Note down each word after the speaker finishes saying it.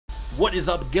What is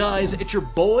up, guys? It's your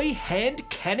boy Hand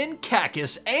Cannon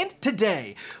Cactus, and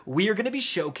today we are going to be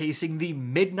showcasing the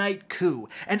Midnight Coup,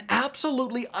 an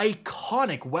absolutely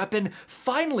iconic weapon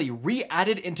finally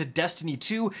re-added into Destiny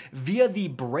 2 via the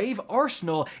Brave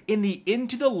Arsenal in the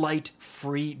Into the Light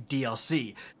free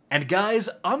DLC. And guys,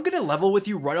 I'm gonna level with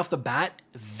you right off the bat,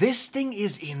 this thing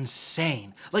is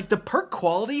insane. Like, the perk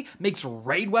quality makes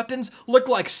raid weapons look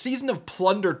like Season of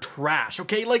Plunder trash,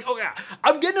 okay? Like, oh yeah,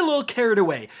 I'm getting a little carried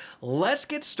away. Let's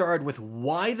get started with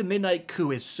why the Midnight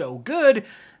Coup is so good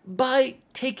by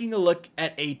taking a look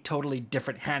at a totally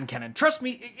different hand cannon. Trust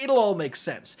me, it'll all make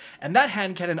sense. And that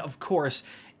hand cannon, of course,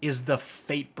 is the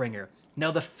Fatebringer.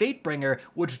 Now, the Fatebringer,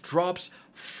 which drops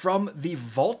from the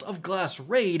Vault of Glass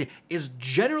raid, is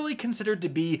generally considered to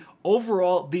be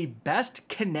overall the best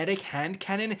kinetic hand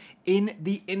cannon in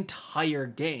the entire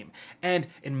game. And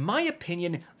in my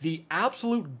opinion, the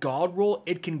absolute god roll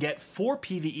it can get for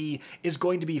PvE is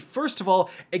going to be, first of all,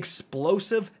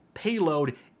 explosive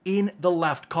payload in the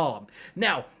left column.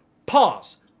 Now,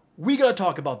 pause. We gotta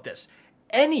talk about this.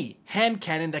 Any hand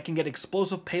cannon that can get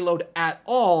explosive payload at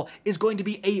all is going to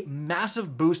be a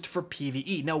massive boost for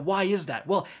PvE. Now, why is that?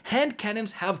 Well, hand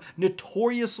cannons have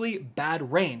notoriously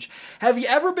bad range. Have you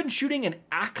ever been shooting an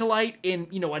Acolyte in,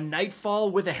 a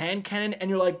Nightfall with a hand cannon and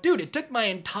you're like, dude, it took my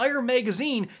entire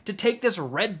magazine to take this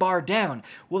red bar down?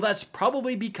 Well, that's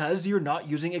probably because you're not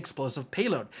using explosive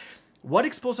payload. What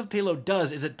explosive payload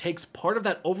does is it takes part of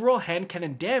that overall hand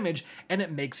cannon damage and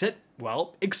it makes it,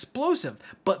 well, explosive.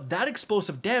 But that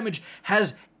explosive damage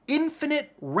has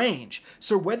infinite range.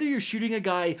 So whether you're shooting a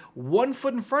guy 1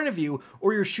 foot in front of you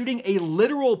or you're shooting a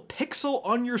literal pixel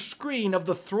on your screen of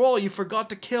the thrall you forgot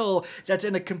to kill that's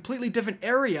in a completely different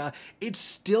area, it's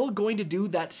still going to do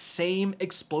that same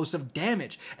explosive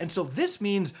damage. And so this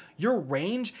means your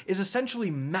range is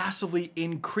essentially massively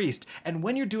increased. And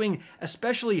when you're doing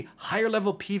especially higher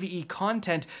level PvE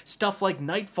content, stuff like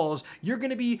Nightfalls, you're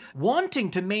going to be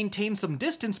wanting to maintain some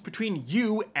distance between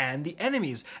you and the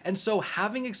enemies. And so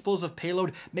having explosive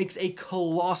payload makes a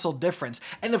colossal difference.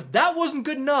 And if that wasn't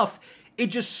good enough, it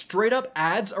just straight up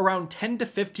adds around 10 to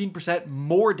 15%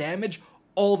 more damage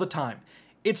all the time.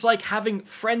 It's like having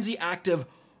Frenzy active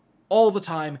all the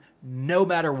time, no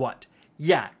matter what.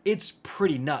 Yeah, it's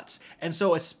pretty nuts. And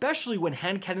so especially when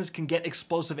hand cannons can get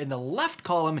explosive in the left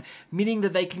column, meaning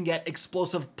that they can get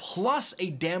explosive plus a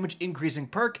damage increasing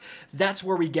perk, that's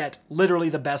where we get literally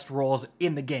the best rolls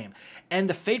in the game. And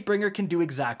the Fatebringer can do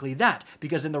exactly that,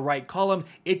 because in the right column,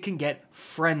 it can get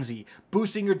Frenzy,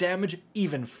 boosting your damage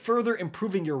even further,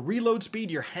 improving your reload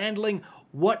speed, your handling.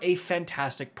 What a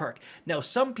fantastic perk. Now,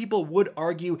 some people would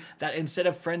argue that instead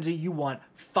of Frenzy, you want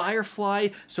Firefly,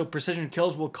 so precision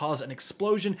kills will cause an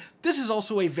explosion. This is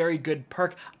also a very good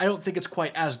perk. I don't think it's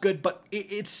quite as good, but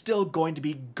it's still going to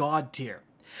be god tier.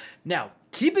 Now,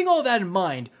 keeping all that in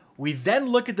mind, we then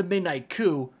look at the Midnight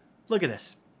Coup. Look at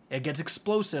this. It gets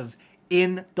explosive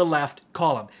in the left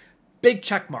column. Big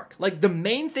check mark. Like, the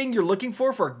main thing you're looking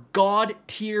for god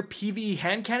tier PvE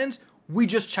hand cannons, we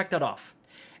just checked that off.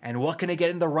 And what can it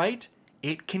get in the right?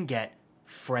 It can get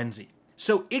Frenzy.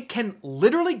 So it can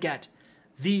literally get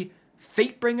the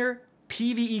Fatebringer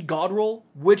PvE God Roll,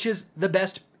 which is the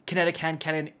best kinetic hand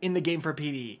cannon in the game for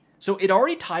PvE. So it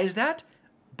already ties that,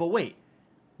 but wait,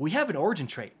 we have an origin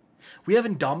trait. We have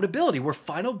Indomitability, where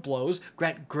final blows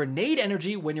grant grenade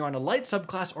energy when you're on a light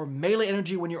subclass or melee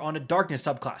energy when you're on a darkness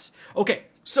subclass. Okay,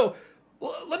 so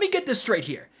let me get this straight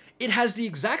here. It has the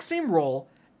exact same roll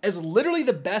as literally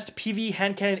the best PvE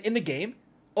hand cannon in the game.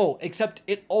 Oh, except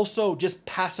it also just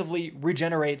passively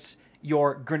regenerates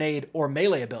your grenade or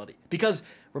melee ability. Because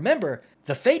remember,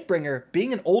 the Fatebringer,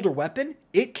 being an older weapon,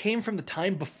 it came from the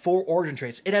time before origin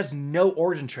traits. It has no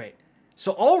origin trait.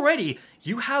 So already,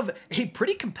 you have a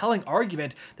pretty compelling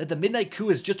argument that the Midnight Coup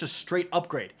is just a straight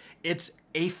upgrade. It's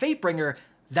a Fatebringer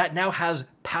that now has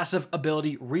passive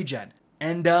ability regen.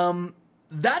 And,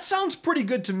 that sounds pretty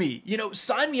good to me.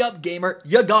 Sign me up, gamer.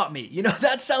 You got me.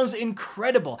 That sounds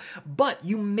incredible. But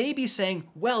you may be saying,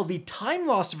 well, the time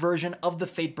lost version of the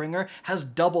Fatebringer has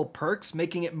double perks,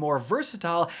 making it more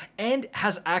versatile, and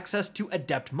has access to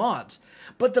adept mods.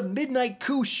 But the Midnight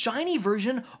Coup shiny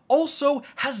version also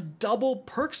has double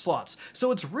perk slots.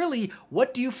 So it's really,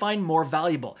 what do you find more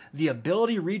valuable? The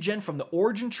ability regen from the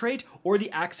origin trait or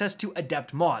the access to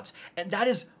adept mods? And that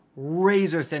is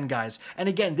razor thin, guys. And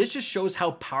again, this just shows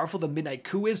how powerful the Midnight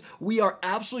Coup is. We are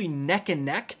absolutely neck and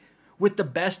neck with the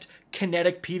best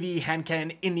kinetic PvE hand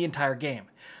cannon in the entire game.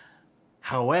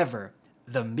 However,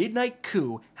 the Midnight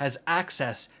Coup has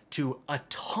access to a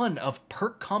ton of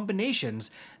perk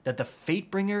combinations that the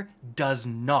Fatebringer does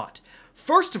not.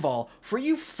 First of all, for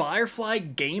you Firefly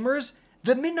gamers,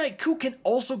 The Midnight Coup can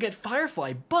also get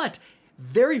Firefly, but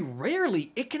very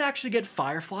rarely it can actually get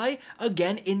Firefly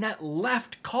again in that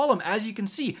left column, as you can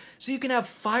see. So you can have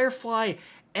Firefly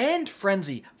and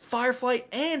Frenzy, Firefly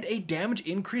and a damage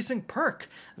increasing perk.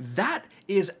 That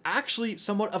is actually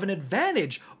somewhat of an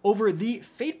advantage over the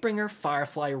Fatebringer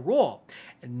Firefly role.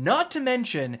 Not to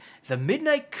mention, the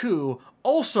Midnight Coup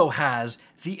also has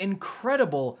the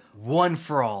incredible One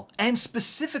For All. And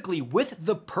specifically with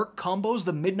the perk combos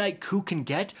the Midnight Coup can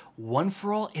get, One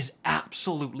For All is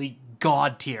absolutely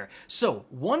god tier. So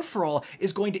One For All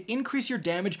is going to increase your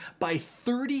damage by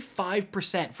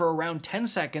 35% for around 10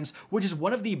 seconds, which is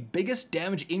one of the biggest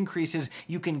damage increases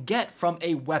you can get from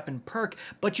a weapon perk,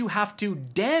 but you have to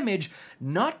damage,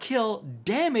 not kill,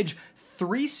 damage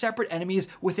 3 separate enemies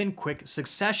within quick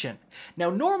succession.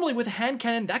 Now normally with a hand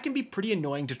cannon that can be pretty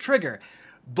annoying to trigger,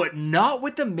 but not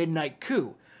with the Midnight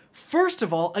Coup. First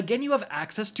of all, again, you have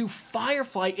access to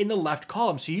Firefly in the left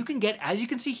column, so you can get, as you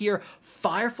can see here,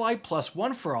 Firefly plus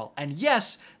One For All. And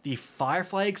yes, the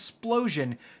Firefly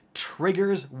explosion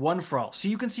triggers One For All. So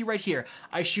you can see right here,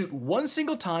 I shoot one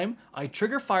single time, I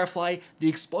trigger Firefly, the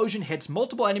explosion hits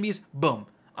multiple enemies, boom,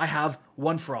 I have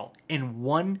One For All in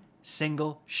one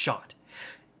single shot.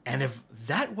 And if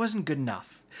that wasn't good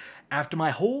enough, after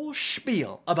my whole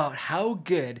spiel about how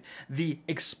good the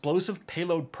explosive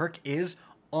payload perk is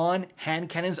on hand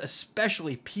cannons,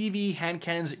 especially PvE hand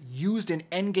cannons used in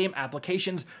endgame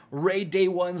applications, raid day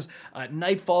ones,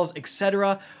 nightfalls,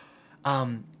 etc.,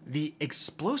 the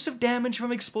explosive damage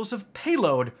from explosive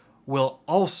payload will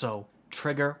also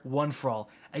trigger One For All.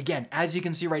 Again, as you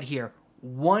can see right here,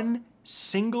 one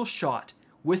single shot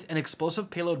with an explosive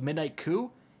payload Midnight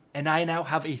Coup, and I now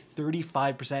have a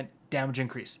 35% damage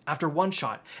increase after one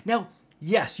shot. Now,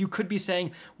 yes, you could be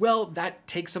saying, well, that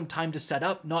takes some time to set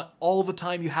up. Not all the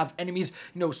time you have enemies,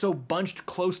 so bunched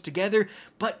close together,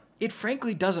 but it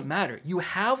frankly doesn't matter. You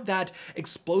have that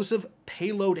explosive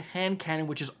payload hand cannon,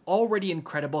 which is already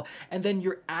incredible, and then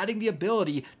you're adding the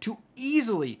ability to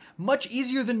easily, much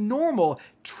easier than normal,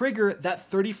 trigger that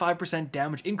 35%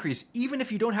 damage increase. Even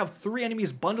if you don't have 3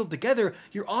 enemies bundled together,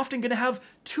 you're often going to have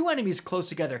 2 enemies close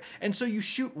together. And so you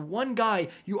shoot one guy,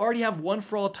 you already have One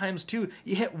For All times 2,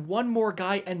 you hit one more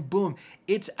guy and boom,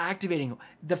 it's activating.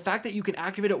 The fact that you can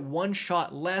activate it one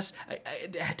shot less,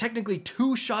 technically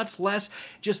 2 shots less,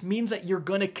 just means that you're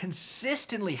going to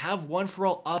consistently have One For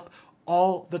All up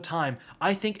all the time.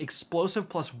 I think explosive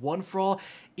plus One For All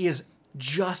is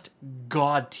just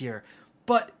god tier.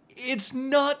 But it's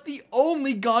not the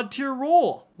only god tier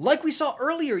role. Like we saw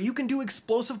earlier, you can do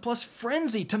explosive plus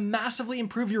frenzy to massively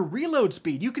improve your reload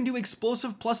speed. You can do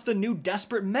explosive plus the new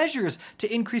desperate measures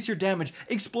to increase your damage.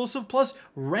 Explosive plus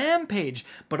rampage.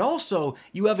 But also,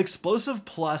 you have explosive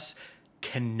plus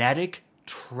kinetic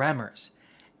tremors.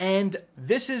 And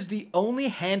this is the only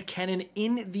hand cannon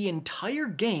in the entire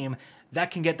game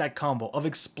that can get that combo of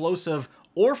explosive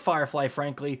or Firefly,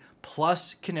 frankly,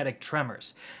 plus kinetic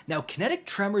tremors. Now, kinetic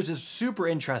tremors is super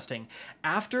interesting.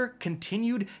 After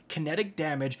continued kinetic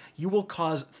damage, you will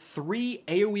cause 3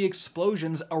 AoE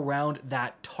explosions around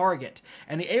that target.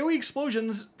 And the AoE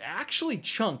explosions actually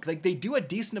chunk, like they do a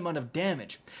decent amount of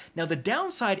damage. Now, the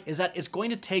downside is that it's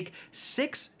going to take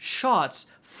 6 shots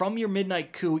from your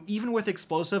Midnight Coup, even with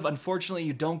explosive. Unfortunately,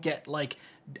 you don't get like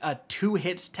 2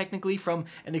 hits technically from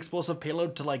an explosive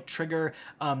payload to like trigger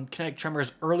kinetic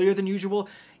tremors earlier than usual.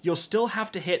 You'll still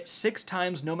have to hit 6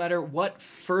 times no matter what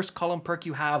first column perk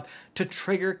you have to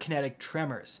trigger kinetic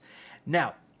tremors.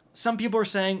 Now, some people are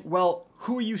saying, well,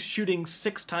 who are you shooting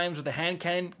 6 times with a hand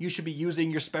cannon? You should be using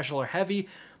your special or heavy.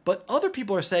 But other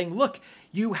people are saying, look,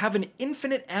 you have an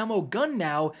infinite ammo gun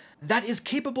now that is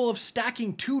capable of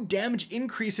stacking 2 damage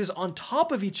increases on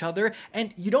top of each other,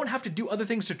 and you don't have to do other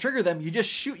things to trigger them. You just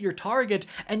shoot your target,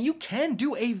 and you can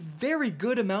do a very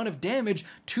good amount of damage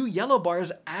to yellow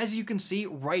bars, as you can see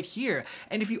right here.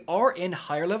 And if you are in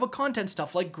higher level content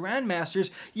stuff like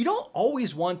Grandmasters, you don't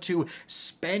always want to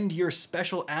spend your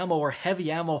special ammo or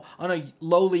heavy ammo on a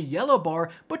lowly yellow bar,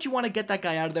 but you want to get that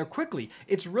guy out of there quickly.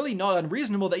 It's really not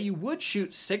unreasonable that you would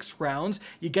shoot 6 rounds,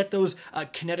 you get those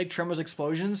kinetic tremors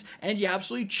explosions, and you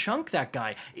absolutely chunk that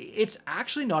guy. It's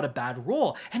actually not a bad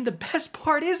roll. And the best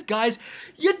part is, guys,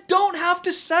 you don't have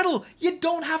to settle. You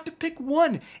don't have to pick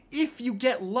one. If you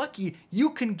get lucky,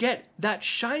 you can get that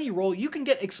shiny roll. You can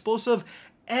get explosive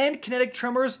and kinetic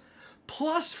tremors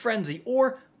plus frenzy,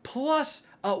 or plus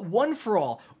One For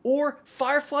All, or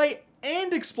Firefly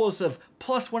and explosive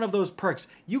plus one of those perks.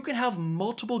 You can have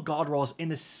multiple god rolls in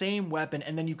the same weapon,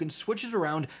 and then you can switch it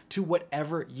around to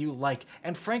whatever you like.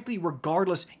 And frankly,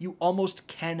 regardless, you almost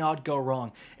cannot go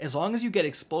wrong. As long as you get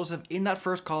explosive in that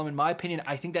first column, in my opinion,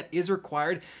 I think that is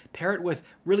required. Pair it with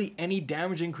really any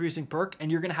damage increasing perk,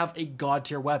 and you're going to have a god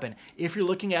tier weapon. If you're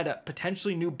looking at a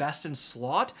potentially new best in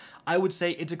slot, I would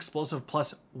say it's explosive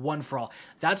plus one for all.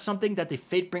 That's something that the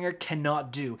Fatebringer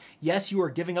cannot do. Yes, you are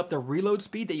giving up the reload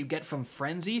speed that you get from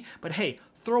Frenzy, but hey,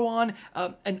 throw on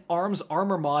an arms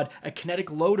armor mod, a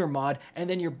kinetic loader mod, and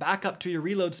then you're back up to your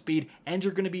reload speed, and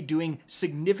you're going to be doing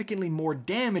significantly more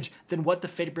damage than what the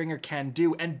Fatebringer can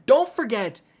do. And don't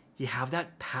forget, you have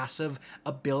that passive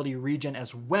ability regen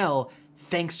as well,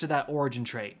 thanks to that origin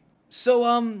trait.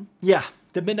 So, yeah,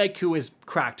 the Midnight Coup is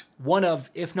cracked. One of,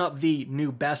 if not the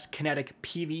new best kinetic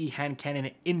PvE hand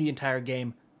cannon in the entire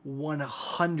game.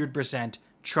 100%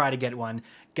 try to get one.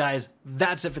 Guys,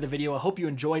 that's it for the video. I hope you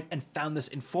enjoyed and found this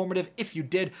informative. If you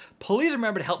did, please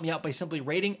remember to help me out by simply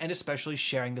rating and especially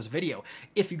sharing this video.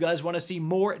 If you guys want to see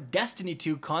more Destiny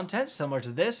 2 content similar to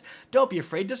this, don't be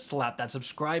afraid to slap that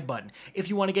subscribe button. If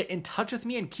you want to get in touch with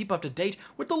me and keep up to date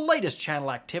with the latest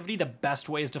channel activity, the best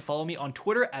way is to follow me on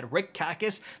Twitter at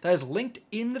RickCacus. That is linked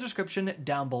in the description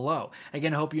down below.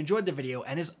 Again, I hope you enjoyed the video,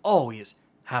 and as always,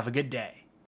 have a good day.